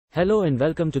Hello and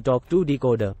welcome to Talk 2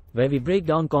 Decoder, where we break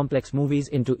down complex movies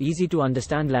into easy to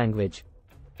understand language.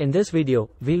 In this video,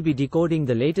 we'll be decoding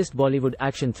the latest Bollywood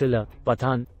action thriller,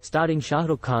 Pathan, starring Shah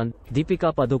Rukh Khan,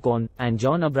 Deepika Padukone, and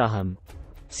John Abraham.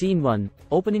 Scene 1.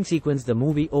 Opening sequence. The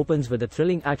movie opens with a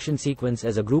thrilling action sequence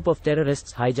as a group of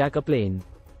terrorists hijack a plane.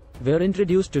 We're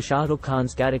introduced to Shah Rukh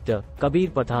Khan's character,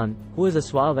 Kabir Pathan, who is a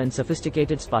suave and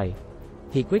sophisticated spy.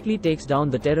 He quickly takes down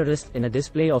the terrorists in a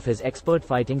display of his expert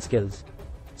fighting skills.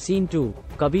 Scene 2.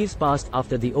 Kabir's past.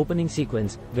 After the opening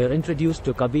sequence, we're introduced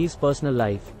to Kabir's personal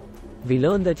life. We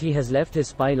learn that he has left his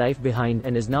spy life behind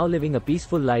and is now living a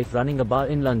peaceful life running a bar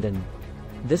in London.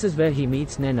 This is where he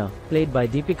meets Naina, played by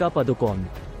Deepika Padukone.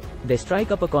 They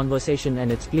strike up a conversation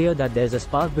and it's clear that there's a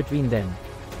spark between them.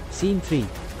 Scene 3.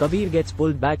 Kabir gets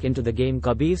pulled back into the game.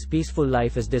 Kabir's peaceful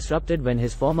life is disrupted when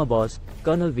his former boss,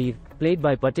 Colonel Veer, played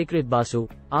by Patikrit Basu,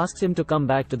 asks him to come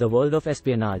back to the world of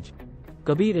espionage.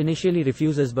 Kabir initially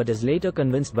refuses but is later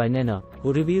convinced by Naina,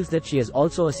 who reveals that she is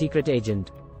also a secret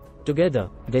agent. Together,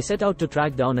 they set out to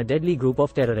track down a deadly group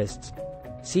of terrorists.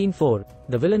 Scene 4.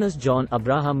 The villainous John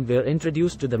Abraham. We're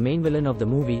introduced to the main villain of the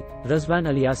movie, Razvan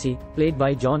Aliasi, played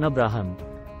by John Abraham.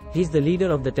 He's the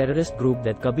leader of the terrorist group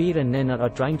that Kabir and Naina are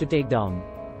trying to take down.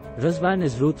 Razvan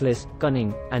is ruthless,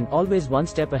 cunning, and always one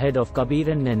step ahead of Kabir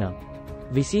and Naina.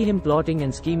 We see him plotting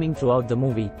and scheming throughout the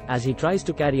movie, as he tries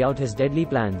to carry out his deadly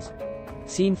plans.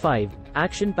 Scene 5.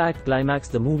 Action-packed climax.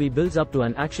 The movie builds up to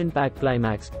an action-packed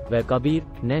climax, where Kabir,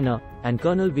 Naina, and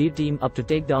Colonel Veer team up to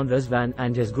take down Razvan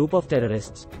and his group of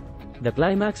terrorists. The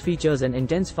climax features an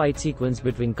intense fight sequence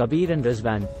between Kabir and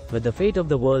Razvan, with the fate of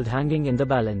the world hanging in the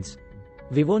balance.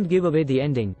 We won't give away the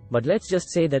ending, but let's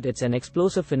just say that it's an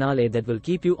explosive finale that will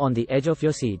keep you on the edge of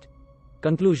your seat.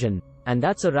 Conclusion. And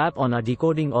that's a wrap on our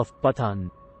decoding of Pathan.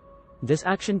 This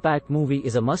action-packed movie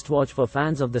is a must-watch for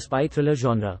fans of the spy thriller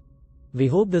genre. We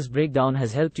hope this breakdown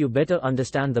has helped you better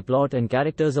understand the plot and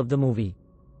characters of the movie.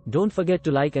 Don't forget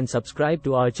to like and subscribe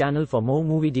to our channel for more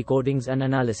movie decodings and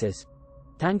analysis.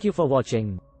 Thank you for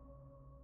watching.